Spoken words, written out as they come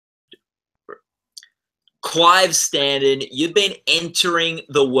Clive Standen, you've been entering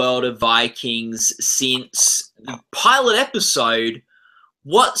the world of Vikings since the pilot episode.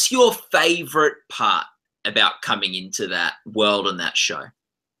 What's your favorite part about coming into that world and that show?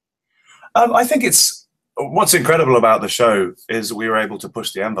 I think what's incredible about the show is we were able to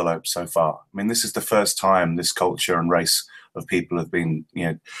push the envelope so far. I mean, this is the first time this culture and race of people have been,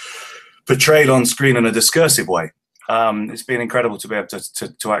 portrayed on screen in a discursive way. It's been incredible to be able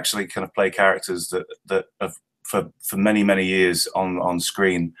to actually kind of play characters that have, for many years on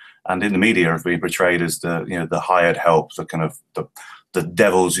screen and in the media have been portrayed as the hired help, the kind of the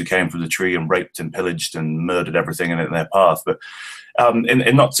devils who came from the tree and raped and pillaged and murdered everything in their path. But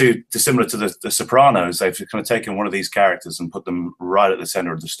in not too dissimilar to the Sopranos, they've kind of taken one of these characters and put them right at the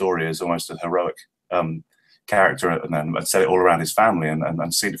center of the story as almost a heroic character, and then set it all around his family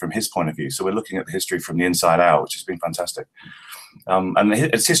and seen it from his point of view. So we're looking at the history from the inside out, which has been fantastic. And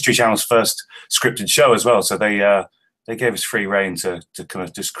it's History Channel's first scripted show as well, so they gave us free rein to kind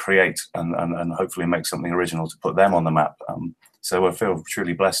of just create and hopefully make something original to put them on the map. So I feel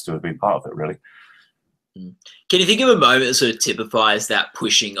truly blessed to have been part of it, really. Can you think of a moment that sort of typifies that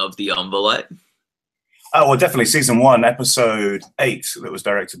pushing of the envelope? Oh, well, definitely season 1, episode 8, that was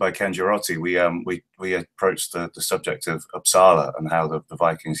directed by Ken Girotti. We approached the subject of Uppsala and how the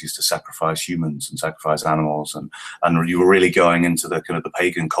Vikings used to sacrifice humans and sacrifice animals, and you were really going into the kind of the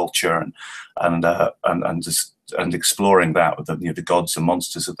pagan culture and exploring that with the gods and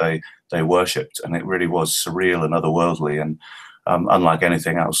monsters that they worshipped, and it really was surreal and otherworldly and unlike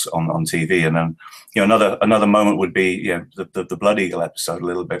anything else on TV. And then another moment would be the Blood Eagle episode a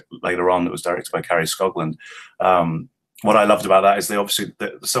little bit later on that was directed by Carrie Skoglund. What I loved about that is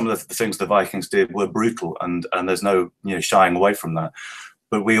some of the things the Vikings did were brutal, and there's no shying away from that.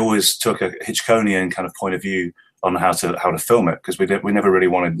 But we always took a Hitchconian kind of point of view on how to film it, because we never really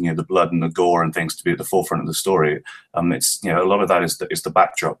wanted the blood and the gore and things to be at the forefront of the story. It's a lot of that is the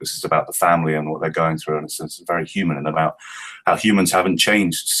backdrop. This is about the family and what they're going through, and it's very human and about how humans haven't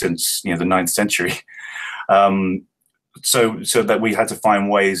changed since the 9th century. So that we had to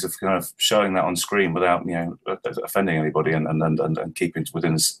find ways of kind of showing that on screen without offending anybody and keeping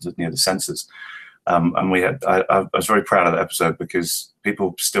within the censors. And I was very proud of that episode, because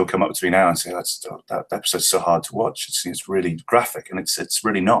people still come up to me now and say, that episode's so hard to watch. It's really graphic, and it's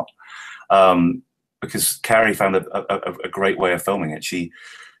really not. Because Carrie found a great way of filming it.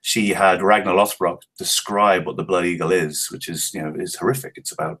 She had Ragnar Lothbrok describe what the Blood Eagle is, which is horrific.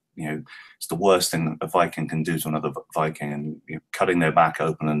 It's about it's the worst thing a Viking can do to another Viking, and cutting their back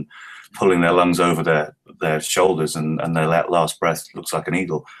open and pulling their lungs over their shoulders, and their last breath looks like an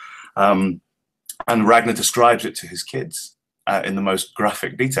eagle. And Ragnar describes it to his kids in the most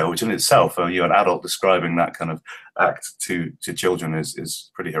graphic detail, which in itself, an adult describing that kind of act to children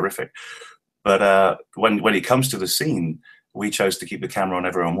is pretty horrific. But when it comes to the scene, we chose to keep the camera on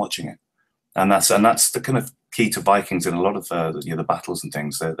everyone watching it, and that's the kind of key to Vikings in a lot of the battles and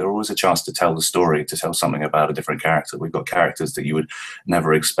things. They're always a chance to tell the story, to tell something about a different character. We've got characters that you would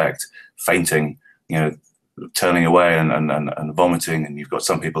never expect fainting, turning away and vomiting, and you've got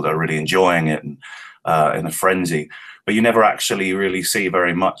some people that are really enjoying it and in a frenzy, but you never actually really see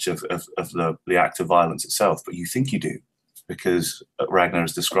very much of the act of violence itself, but you think you do, because Ragnar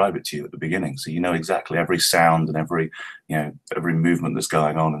has described it to you at the beginning, so you know exactly every sound and every movement that's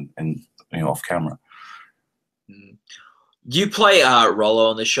going on and off camera. You play Rollo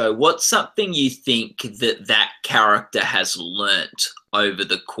on the show. What's something you think that character has learnt over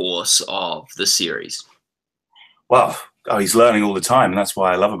the course of the series? Well, he's learning all the time, and that's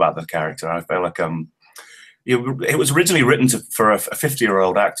what I love about the character. I feel like it was originally written for a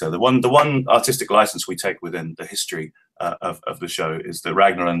 50-year-old actor. The one artistic license we take within the history of the show is that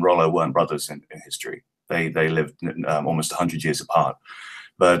Ragnar and Rollo weren't brothers in history. They lived almost 100 years apart.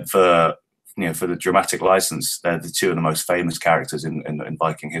 But for the dramatic license, they're the two of the most famous characters in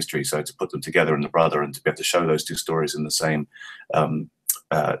Viking history. So to put them together in The Brother and to be able to show those two stories in the same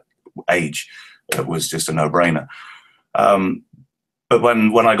age, it was just a no-brainer. But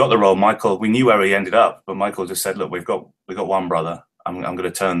when I got the role, Michael, we knew where he ended up, but Michael just said, "Look, we've got one brother. I'm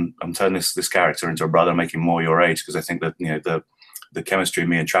going to turn this character into a brother, make him more your age, because I think that the chemistry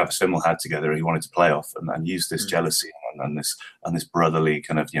me and Travis Fimmel had together, he wanted to play off and use this jealousy and this brotherly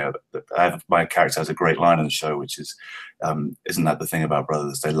kind of my character has a great line in the show, which is isn't that the thing about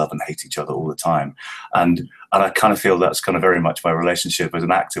brothers, they love and hate each other all the time, and I kind of feel that's kind of very much my relationship as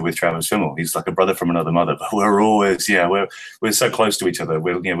an actor with Travis Fimmel. He's like a brother from another mother, but we're always we're so close to each other.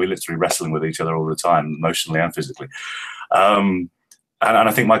 We're literally wrestling with each other all the time, emotionally and physically. And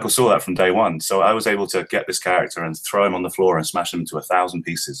I think Michael saw that from day one. So I was able to get this character and throw him on the floor and smash him into 1,000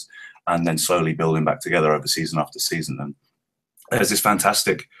 pieces. and then slowly building back together over season after season. And there's this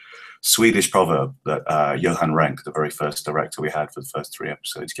fantastic Swedish proverb that Johan Renck, the very first director we had for the first 3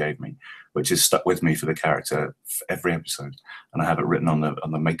 episodes, gave me, which has stuck with me for the character for every episode, and I have it written on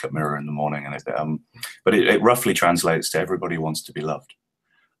the makeup mirror in the morning. And but it roughly translates to everybody wants to be loved,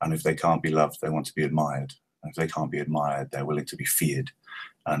 and if they can't be loved, they want to be admired. And if they can't be admired, they're willing to be feared,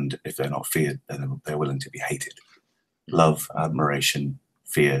 and if they're not feared, then they're willing to be hated. Love, admiration,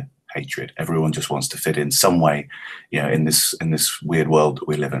 fear, hatred. Everyone just wants to fit in some way, in this weird world that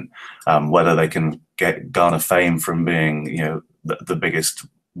we live in. Whether they can garner fame from being, the biggest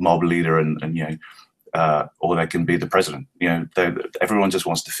mob leader, and or they can be the president. Everyone just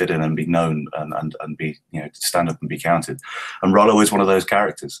wants to fit in and be known, and be, stand up and be counted. And Rollo is one of those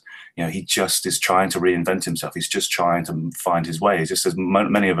characters. He just is trying to reinvent himself. He's just trying to find his way, just as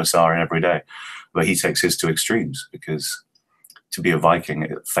many of us are in every day. But he takes his to extremes, because to be a Viking,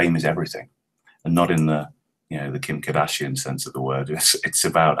 fame is everything, and not in the the Kim Kardashian sense of the word. It's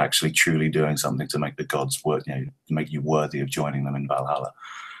about actually truly doing something to make the gods work, to make you worthy of joining them in Valhalla.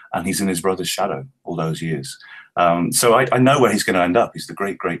 And he's in his brother's shadow all those years. So I know where he's going to end up. He's the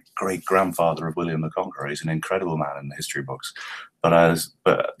great grandfather of William the Conqueror. He's an incredible man in the history books. But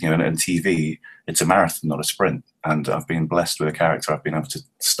in TV, it's a marathon, not a sprint. And I've been blessed with a character. I've been able to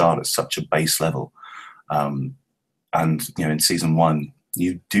start at such a base level. And in season 1,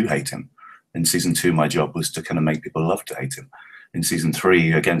 you do hate him. In season 2, my job was to kind of make people love to hate him. In season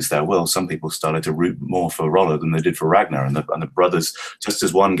 3, against their will, some people started to root more for Rollo than they did for Ragnar. And the brothers, just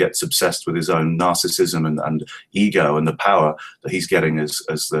as one gets obsessed with his own narcissism and ego and the power that he's getting as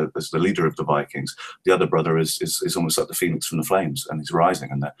the leader of the Vikings, the other brother is almost like the phoenix from the flames, and he's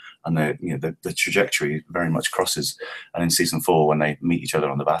rising, and the trajectory very much crosses. And in season 4, when they meet each other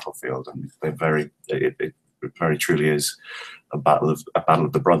on the battlefield, and it very truly is a battle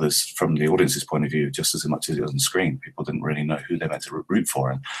of the brothers from the audience's point of view, just as much as it was on screen. People didn't really know who they meant to root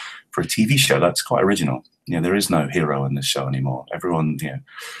for, and for a TV show, that's quite original. There is no hero in this show anymore. Everyone,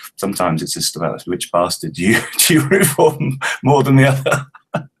 sometimes it's just about which bastard do you root for more than the other.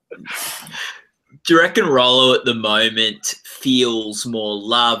 Do you reckon Rollo at the moment feels more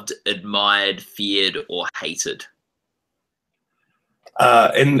loved, admired, feared, or hated?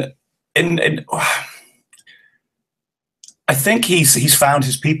 I think he's found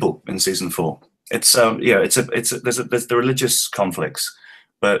his people in season 4. There's the religious conflicts,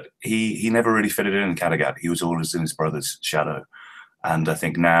 but he never really fitted in Kattegat. He was always in his brother's shadow, and I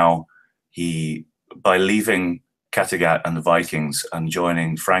think now by leaving Kattegat and the Vikings and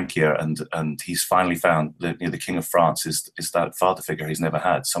joining Francia, and he's finally found that the King of France is that father figure he's never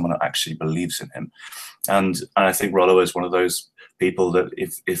had, someone that actually believes in him, and I think Rollo is one of those people that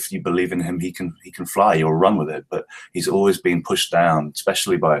if you believe in him, he can fly. You'll run with it. But he's always been pushed down,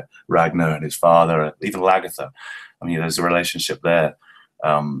 especially by Ragnar and his father, even Lagertha. I mean, there's a relationship there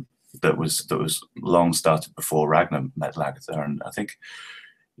that was long started before Ragnar met Lagertha, and I think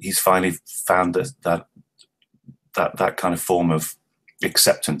he's finally found that kind of form of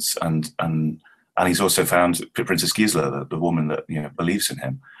acceptance, and he's also found Princess Gisela, the woman that believes in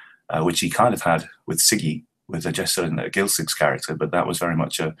him, which he kind of had with Siggy, with Jessa and Gilsig's character, but that was very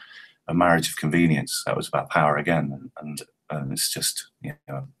much a marriage of convenience. That was about power again, and it's just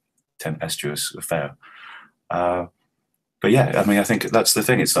a tempestuous affair. But yeah, I mean, I think that's the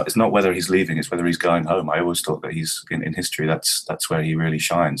thing. It's not whether he's leaving; it's whether he's going home. I always thought that he's in history. That's where he really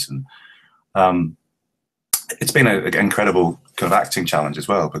shines, and it's been an incredible kind of acting challenge as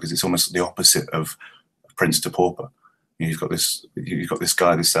well, because it's almost the opposite of Prince to Pauper. You've got this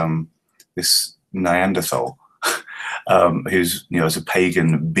guy, this Neanderthal, who's as a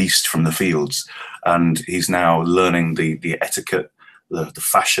pagan beast from the fields, and he's now learning the etiquette, the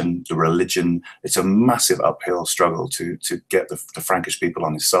fashion, the religion. It's a massive uphill struggle to get the Frankish people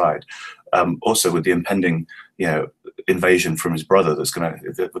on his side. Also with the impending invasion from his brother,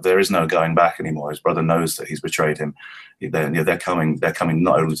 there is no going back anymore. His brother knows that he's betrayed him. They're coming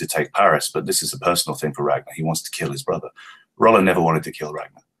not only to take Paris, but this is a personal thing for Ragnar. He wants to kill his brother. Rollo never wanted to kill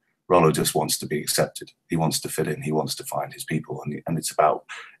Ragnar. Rollo just wants to be accepted. He wants to fit in. He wants to find his people. And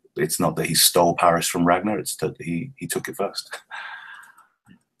it's not that he stole Paris from Ragnar, it's that he took it first.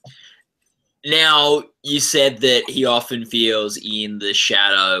 Now, you said that he often feels in the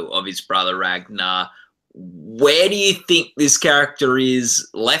shadow of his brother Ragnar. Where do you think this character is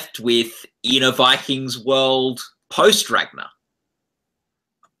left with in a Vikings world post Ragnar?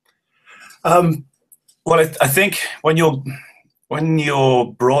 Well, I think when you're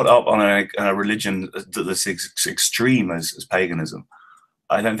brought up on a religion that's extreme as paganism,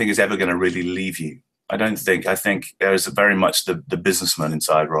 I don't think it's ever going to really leave you. I think there's very much the businessman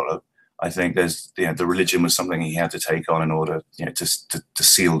inside Rollo. I think there's, the religion was something he had to take on in order, to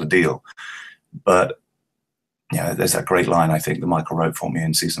seal the deal. But there's that great line I think that Michael wrote for me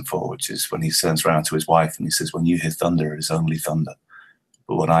in season 4, which is when he turns around to his wife and he says, "When you hear thunder, it is only thunder.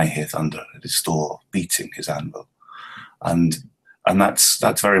 But when I hear thunder, it is Thor beating his anvil." And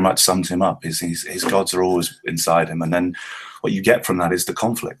that's very much sums him up. His gods are always inside him. And then what you get from that is the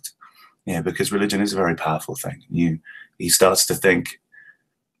conflict. Because religion is a very powerful thing. He starts to think,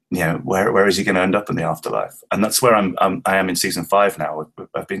 where is he going to end up in the afterlife? And that's where I am in season 5 now.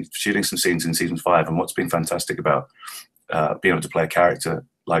 I've been shooting some scenes in season 5, and what's been fantastic about being able to play a character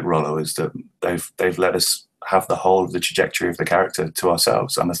like Rollo is that they've let us have the whole of the trajectory of the character to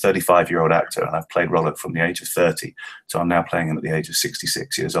ourselves. I'm a 35-year-old actor, and I've played Rollo from the age of 30, so I'm now playing him at the age of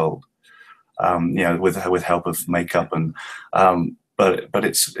 66 years old. With help of makeup and. But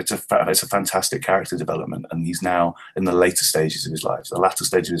it's a fantastic character development, and he's now in the later stages of his life, the latter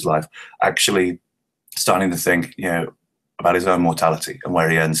stage of his life, actually starting to think, about his own mortality and where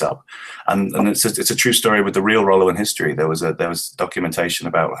he ends up. And it's a true story with the real Rollo in history. There was documentation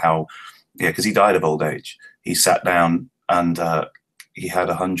about how, because he died of old age, he sat down and he had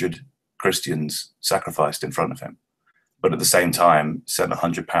 100 Christians sacrificed in front of him, but at the same time sent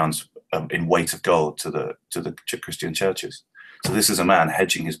 £100 in weight of gold to the Christian churches. So this is a man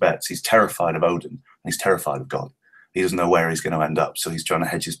hedging his bets. He's terrified of Odin, and he's terrified of God. He doesn't know where he's going to end up, so he's trying to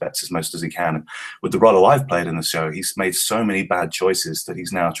hedge his bets as most as he can. And with the Rollo I've played in the show, he's made so many bad choices that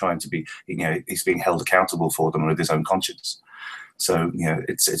he's now trying to be, he's being held accountable for them with his own conscience. So,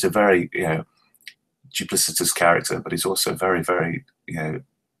 it's a very, duplicitous character, but he's also very, very, he's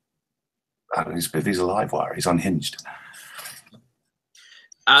a live wire. He's unhinged.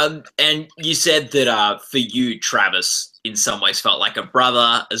 And you said that for you, Travis, in some ways felt like a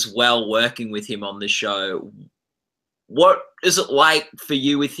brother as well, working with him on the show. What is it like for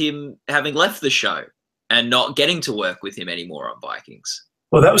you with him having left the show and not getting to work with him anymore on Vikings?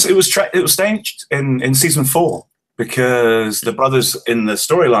 Well, it was staged in season 4 because the brothers in the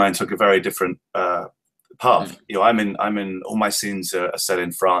storyline took a very different path. I'm in all my scenes are set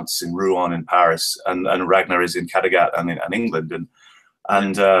in France, in Rouen, in Paris, and Ragnar is in Kattegat and in England,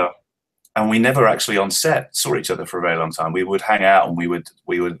 and we never actually on set saw each other for a very long time. We would hang out and we would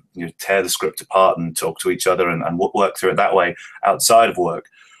tear the script apart and talk to each other and work through it that way outside of work.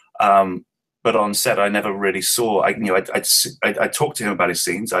 But on set, I never really saw. I'd talk to him about his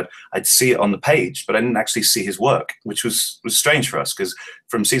scenes. I'd see it on the page, but I didn't actually see his work, which was strange for us because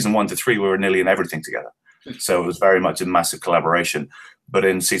from season 1 to 3 we were nearly in everything together. So it was very much a massive collaboration. But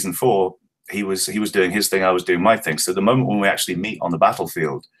in season 4, he was doing his thing, I was doing my thing. So the moment when we actually meet on the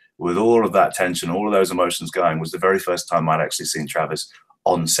battlefield, with all of that tension, all of those emotions going, was the very first time I'd actually seen Travis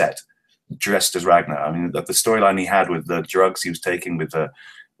on set, dressed as Ragnar. I mean, the storyline he had with the drugs he was taking with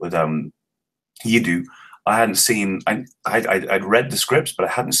Yidu, I hadn't seen. I'd read the scripts, but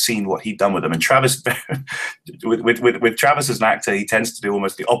I hadn't seen what he'd done with them. And Travis, with Travis as an actor, he tends to do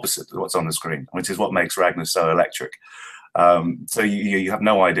almost the opposite of what's on the screen, which is what makes Ragnar so electric. So you have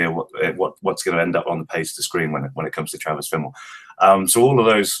no idea what's going to end up on the page to screen when it comes to Travis Fimmel. So all of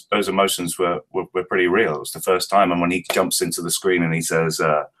those emotions were pretty real. It was the first time, and when he jumps into the screen and he says,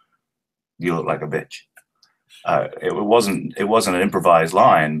 "You look like a bitch," it wasn't an improvised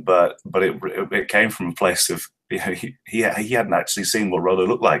line, but it came from a place of he hadn't actually seen what Rollo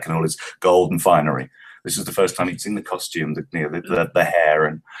looked like and all his gold and finery. This was the first time he'd seen the costume, the hair,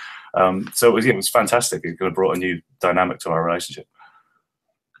 and so it was fantastic. It kind of brought a new dynamic to our relationship.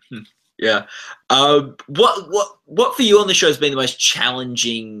 Yeah. What for you on the show has been the most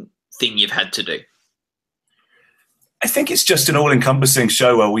challenging thing you've had to do? I think it's just an all-encompassing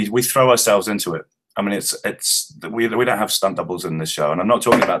show where we throw ourselves into it. I mean, we don't have stunt doubles in this show, and I'm not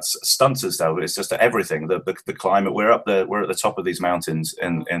talking about stunts and stuff. But it's just everything. The climate. We're at the top of these mountains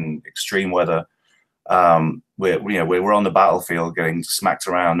in extreme weather. We're on the battlefield, getting smacked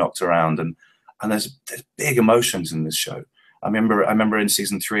around, knocked around, and there's big emotions in this show. I remember in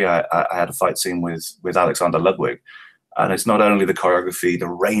season 3, I had a fight scene with Alexander Ludwig, and it's not only the choreography, the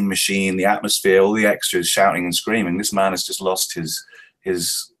rain machine, the atmosphere, all the extras shouting and screaming. This man has just lost his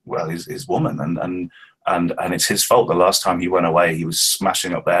woman, and it's his fault. The last time he went away, he was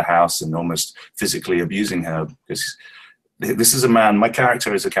smashing up their house and almost physically abusing her. Because this is a man. My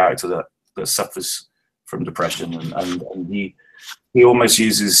character is a character that suffers from depression, and he almost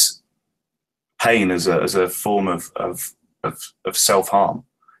uses pain as a form of self-harm.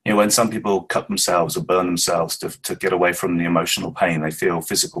 When some people cut themselves or burn themselves to get away from the emotional pain, they feel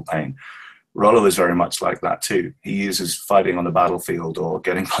physical pain. Rollo is very much like that too. He uses fighting on the battlefield or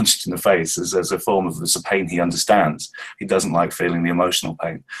getting punched in the face as a form of this pain he understands. He doesn't like feeling the emotional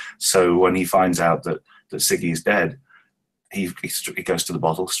pain. So when he finds out that Siggy is dead, he goes to the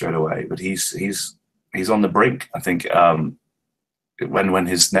bottle straight away. But he's on the brink. I think when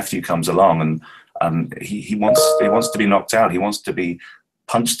his nephew comes along and he wants to be knocked out. He wants to be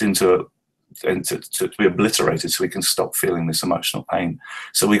punched into and to be obliterated so we can stop feeling this emotional pain.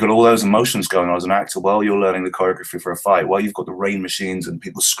 So we've got all those emotions going on as an actor while you're learning the choreography for a fight, while you've got the rain machines and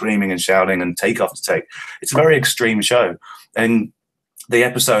people screaming and shouting and take after take. It's a very extreme show. And the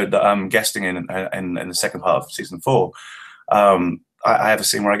episode that I'm guesting in the second part of season 4, I have a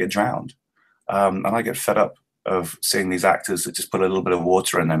scene where I get drowned. And I get fed up of seeing these actors that just put a little bit of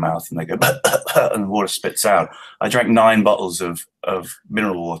water in their mouth and they go and the water spits out. I drank 9 bottles of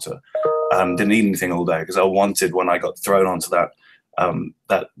mineral water. Didn't eat anything all day because I wanted, when I got thrown onto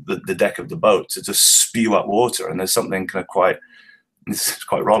the deck of the boat, to just spew up water. And there's something kind of it's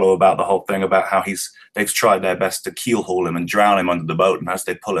quite Rollo about the whole thing, about how they've tried their best to keel haul him and drown him under the boat, and as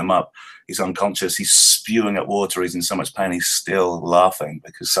they pull him up, he's unconscious, he's spewing up water, he's in so much pain, he's still laughing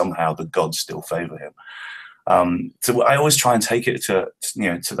because somehow the gods still favor him. So I always try and take it to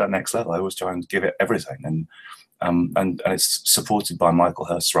that next level. I always try and give it everything, and it's supported by Michael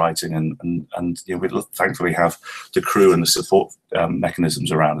Hurst's writing, and we thankfully have the crew and the support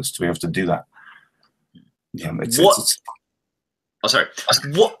mechanisms around us to be able to do that.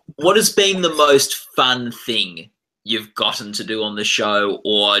 What has been the most fun thing you've gotten to do on the show,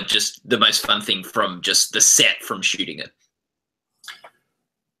 or just the most fun thing from just the set from shooting it?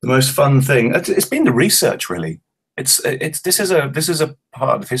 The most fun thing, it's been the research, really. This is a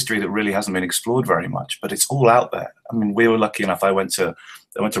part of history that really hasn't been explored very much, but it's all out there. I mean, we were lucky enough. I went to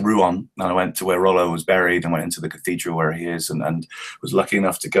Rouen, and I went to where Rollo was buried, and went into the cathedral where he is, and was lucky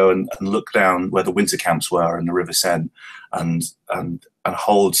enough to go and look down where the winter camps were in the River Seine, and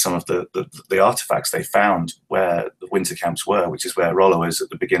hold some of the artifacts they found where the winter camps were, which is where Rollo is at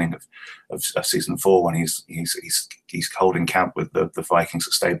the beginning of season 4, when he's holding camp with the Vikings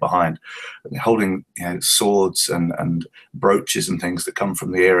that stayed behind, and holding swords and brooches and things that come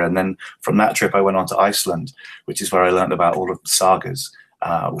from the era. And then from that trip, I went on to Iceland, which is where I learned about all of the sagas,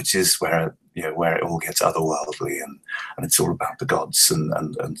 which is where it all gets otherworldly, and it's all about the gods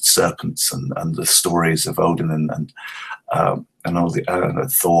and serpents and the stories of Odin and all the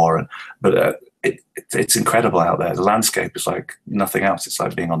Thor. But it's incredible out there. The landscape is like nothing else. It's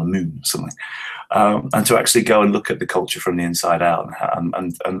like being on the moon or something. And to actually go and look at the culture from the inside out,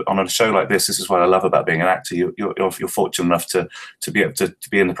 and on a show like this is what I love about being an actor. You're fortunate enough to be able to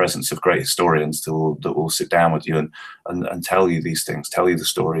be in the presence of great historians that will sit down with you and tell you these things, tell you the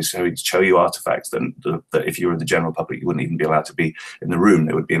stories, show you artifacts that if you were the general public, you wouldn't even be allowed to be in the room.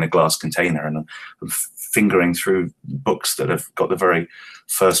 It would be in a glass container, and fingering through books that have got the very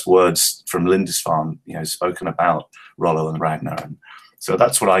first words from Lindisfarne, spoken about Rollo and Ragnar. And so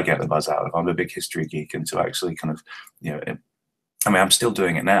that's what I get the buzz out of. I'm a big history geek, and to actually kind of, I'm still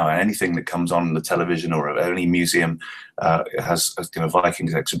doing it now. And anything that comes on the television or any museum has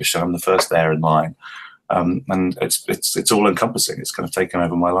Vikings exhibition, I'm the first there in line. And it's all encompassing. It's kind of taken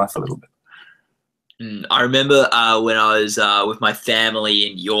over my life a little bit. I remember when I was with my family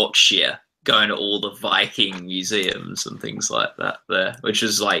in Yorkshire, going to all the Viking museums and things like that there, which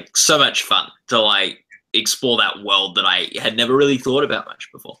is like so much fun to like explore that world that I had never really thought about much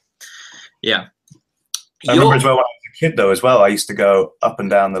before. Yeah. I remember as well when I was a kid though as well, I used to go up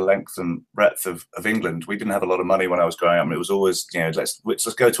and down the length and breadth of England. We didn't have a lot of money when I was growing up, and it was always,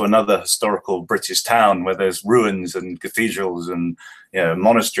 let's go to another historical British town where there's ruins and cathedrals and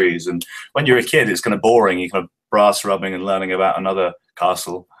monasteries. And when you're a kid, it's kind of boring. You're kind of brass rubbing and learning about another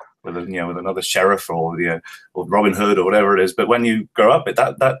castle with another sheriff or Robin Hood or whatever it is. But when you grow up,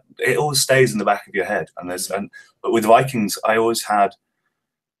 it always stays in the back of your head. But with Vikings, I always had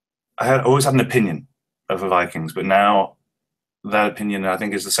an opinion of the Vikings, but now that opinion, I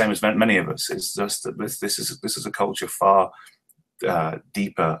think, is the same as many of us. It's just that this is a culture far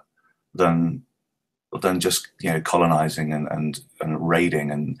deeper than just colonizing and raiding,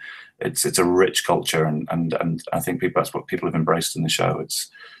 and it's a rich culture, and I think that's what people have embraced in the show.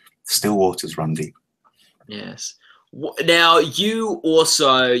 It's still waters run deep. Yes. Now,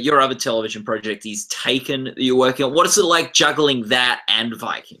 your other television project is Taken that you're working on. What is it like juggling that and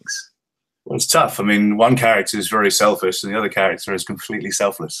Vikings? Well, it's tough. I mean, one character is very selfish and the other character is completely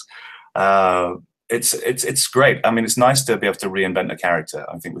selfless. It's great. I mean, it's nice to be able to reinvent a character.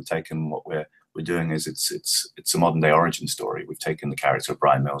 I think we've taken what we're doing is it's a modern day origin story. We've taken the character of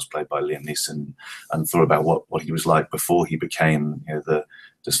Brian Mills, played by Liam Neeson, and thought about what he was like before he became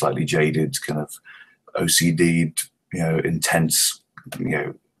the slightly jaded, kind of OCD, intense,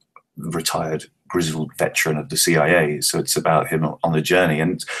 retired grizzled veteran of the CIA. So it's about him on the journey,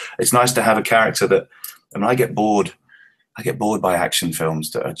 and it's nice to have a character that. I mean, I get bored by action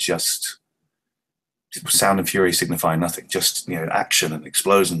films that are just sound and fury signifying nothing, just action and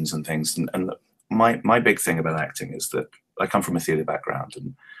explosions and things. And my big thing about acting is that I come from a theatre background,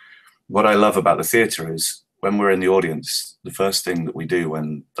 and what I love about the theatre is when we're in the audience, the first thing that we do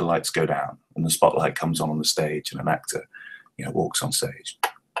when the lights go down and the spotlight comes on the stage and an actor walks on stage,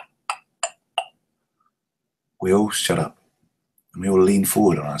 we all shut up and we all lean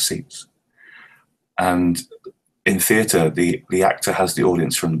forward on our seats. And in theatre, the actor has the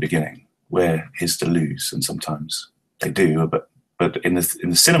audience from the beginning. We're his to lose, and sometimes they do. But in the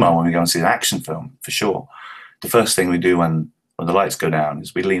cinema, when we go and see an action film, for sure, the first thing we do when the lights go down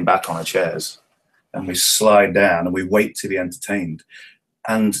is we lean back on our chairs and we slide down and we wait to be entertained.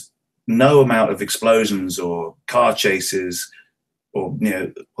 And no amount of explosions or car chases or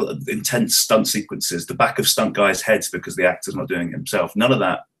intense stunt sequences, the back of stunt guys' heads because the actor's not doing it himself, none of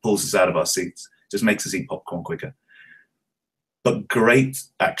that pulls us out of our seats. Just makes us eat popcorn quicker. But great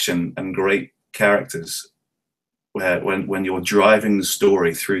action and great characters, where when you're driving the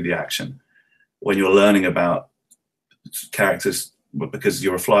story through the action, when you're learning about characters because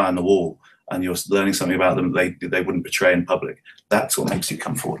you're a fly on the wall and you're learning something about them they wouldn't portray in public, that's what makes you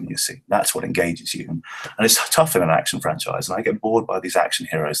come forward in your seat. That's what engages you. And it's tough in an action franchise, and I get bored by these action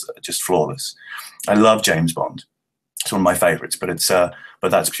heroes that are just flawless. I love James Bond. It's one of my favorites, but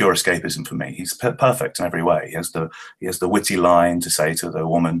that's pure escapism for me. He's perfect in every way. He has the witty line to say to the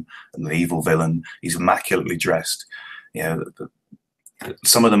woman and the evil villain. He's immaculately dressed.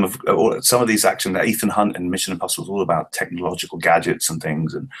 Some of these action, Ethan Hunt and Mission Impossible is all about technological gadgets and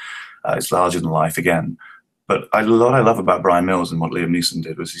things, and it's larger than life again. But what I love about Brian Mills and what Liam Neeson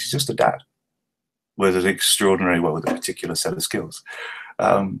did was he's just a dad with an with a particular set of skills.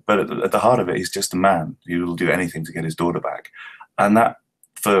 But at the heart of it, he's just a man who will do anything to get his daughter back. And that,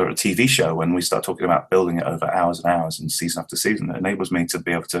 for a TV show, when we start talking about building it over hours and hours and season after season, it enables me to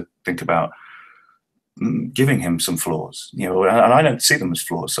be able to think about giving him some flaws. And I don't see them as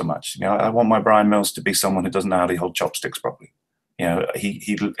flaws so much. I want my Brian Mills to be someone who doesn't know how to hold chopsticks properly.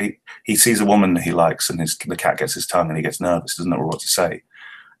 He sees a woman that he likes, and the cat gets his tongue, and he gets nervous, doesn't know what to say.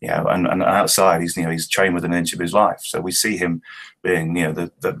 And outside he's trained with an inch of his life. So we see him being,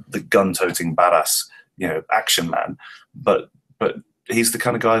 the gun-toting badass, action man. But he's the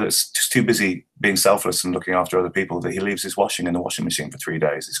kind of guy that's just too busy being selfless and looking after other people that he leaves his washing in the washing machine for 3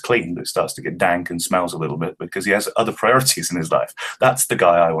 days. It's clean, but it starts to get dank and smells a little bit because he has other priorities in his life. That's the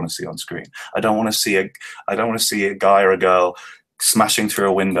guy I want to see on screen. I don't want to see a guy or a girl smashing through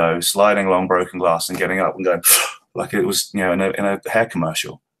a window, sliding along broken glass, and getting up and going like it was, in a hair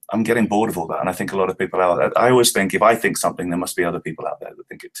commercial. I'm getting bored of all that, and I think a lot of people out there. I always think if I think something, there must be other people out there that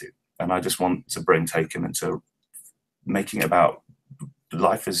think it too. And I just want to bring Taken into making it about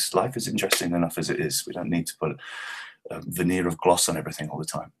life is interesting enough as it is. We don't need to put a veneer of gloss on everything all the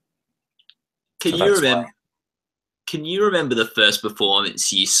time. Can you remember the first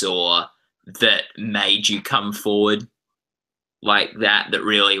performance you saw that made you come forward like that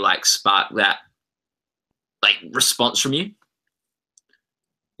really sparked that response from you?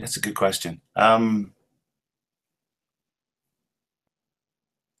 That's a good question. Kenneth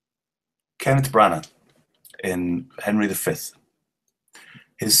Branagh in Henry V.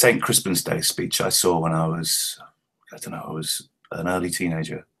 His St. Crispin's Day speech I saw when I was an early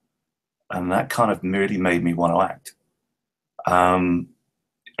teenager. And that kind of really made me want to act. And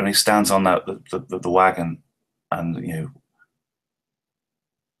he stands on the wagon and,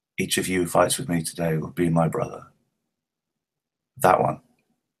 each of you who fights with me today will be my brother. That one.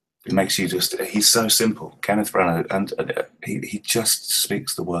 It makes you he's so simple, Kenneth Branagh, and he just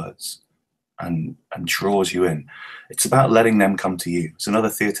speaks the words and draws you in. It's about letting them come to you. It's another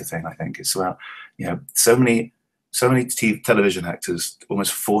theatre thing, I think. It's about, so many television actors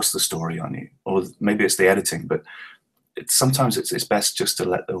almost force the story on you, or maybe it's the editing, but sometimes it's best just to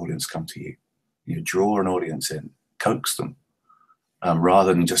let the audience come to you. Draw an audience in, coax them,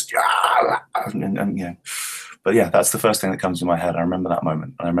 rather than just, But yeah, that's the first thing that comes to my head. I remember that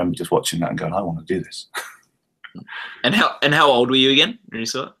moment. And I remember just watching that and going, I want to do this. And how old were you again when you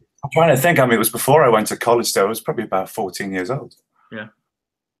saw it? I'm trying to think. I mean, it was before I went to college, so I was probably about 14 years old. Yeah.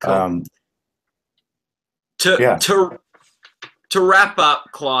 Cool. To wrap up,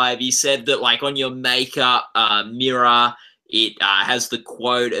 Clive, you said that on your makeup mirror, it has the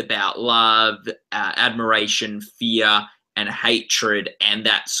quote about love, admiration, fear, and hatred, and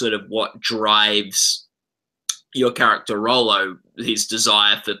that's sort of what drives your character Rollo, his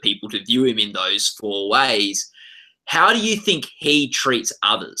desire for people to view him in those 4 ways, how do you think he treats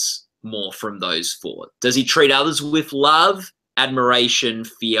others more from those 4? Does he treat others with love, admiration,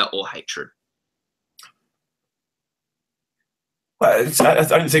 fear, or hatred? Well, I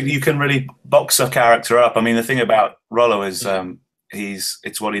don't think you can really box a character up. I mean, the thing about Rollo is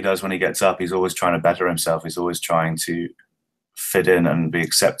it's what he does when he gets up. He's always trying to better himself. He's always trying to fit in and be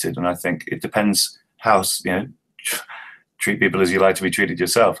accepted. And I think it depends how, treat people as you like to be treated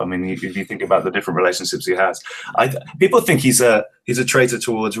yourself. I mean, if you think about the different relationships he has, people think he's a traitor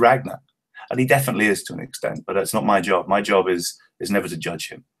towards Ragnar, and he definitely is to an extent. But that's not my job. My job is never to judge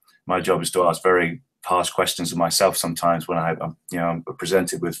him. My job is to ask very harsh questions of myself sometimes when I'm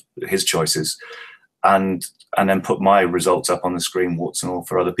presented with his choices, and then put my results up on the screen, warts and all,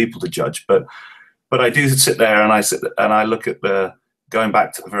 for other people to judge. But I do sit there and I look at going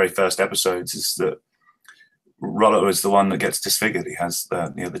back to the very first episodes, is that Rollo is the one that gets disfigured. He has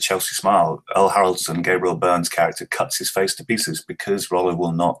the Chelsea smile. Earl Haraldson, Gabriel Byrne's character, cuts his face to pieces because Rollo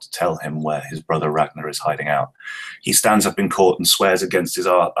will not tell him where his brother Ragnar is hiding out. He stands up in court and swears against his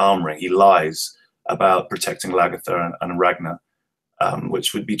arm ring. He lies about protecting Lagertha and Ragnar,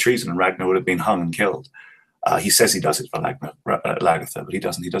 which would be treason, and Ragnar would have been hung and killed. He says he does it for Lagertha, but he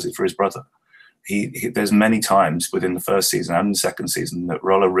doesn't. He does it for his brother. There's many times within the first season and the second season that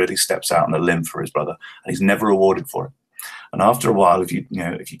Rollo really steps out on a limb for his brother, and he's never rewarded for it. And after a while, if you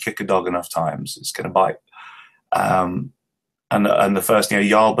kick a dog enough times, it's going to bite. And the first,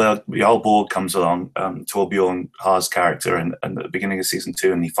 Jarl Borg comes along, Torbjorn Haar's character, and at the beginning of season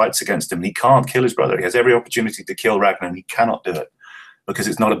 2, and he fights against him. And he can't kill his brother. He has every opportunity to kill Ragnar, and he cannot do it because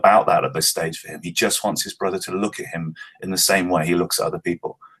it's not about that at this stage for him. He just wants his brother to look at him in the same way he looks at other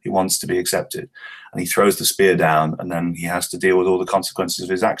people. He wants to be accepted, and he throws the spear down, and then he has to deal with all the consequences of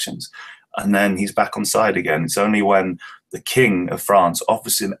his actions. And then he's back on side again. It's only when the King of France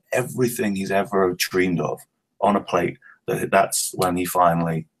offers him everything he's ever dreamed of on a plate that's when he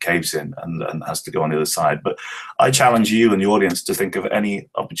finally caves in and has to go on the other side. But I challenge you and the audience to think of any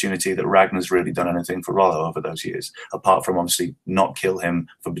opportunity that Ragnar's really done anything for Rollo over those years, apart from obviously not kill him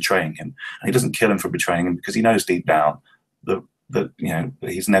for betraying him. And he doesn't kill him for betraying him because he knows deep down that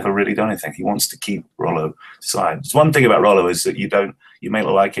he's never really done anything. He wants to keep Rollo aside. It's one thing about Rollo is that you may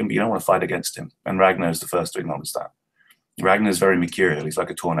not like him, but you don't want to fight against him. And Ragnar is the first to acknowledge that. Ragnar is very mercurial. He's like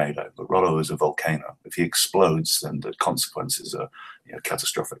a tornado, but Rollo is a volcano. If he explodes, then the consequences are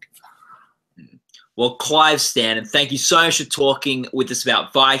catastrophic. Well, Clive Standen, thank you so much for talking with us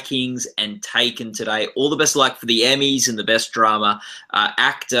about Vikings and Taken today. All the best of luck for the Emmys and the Best Drama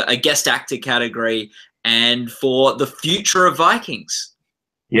guest actor category, and for the future of Vikings.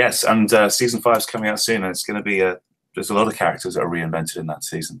 Yes, and season 5 is coming out soon, and it's going to be there's a lot of characters that are reinvented in that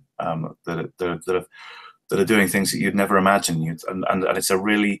season that are doing things that you'd never imagine. And it's a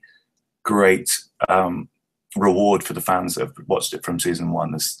really great reward for the fans that have watched it from season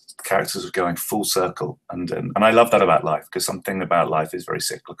 1. The characters are going full circle, and I love that about life, because something about life is very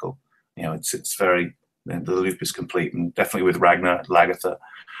cyclical. It's very, the loop is complete, and definitely with Ragnar, Lagertha,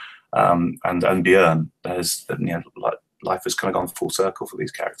 and Bjorn, there's life has kind of gone full circle for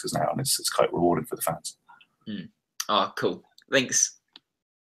these characters now, and it's quite rewarding for the fans. Oh, cool. Thanks.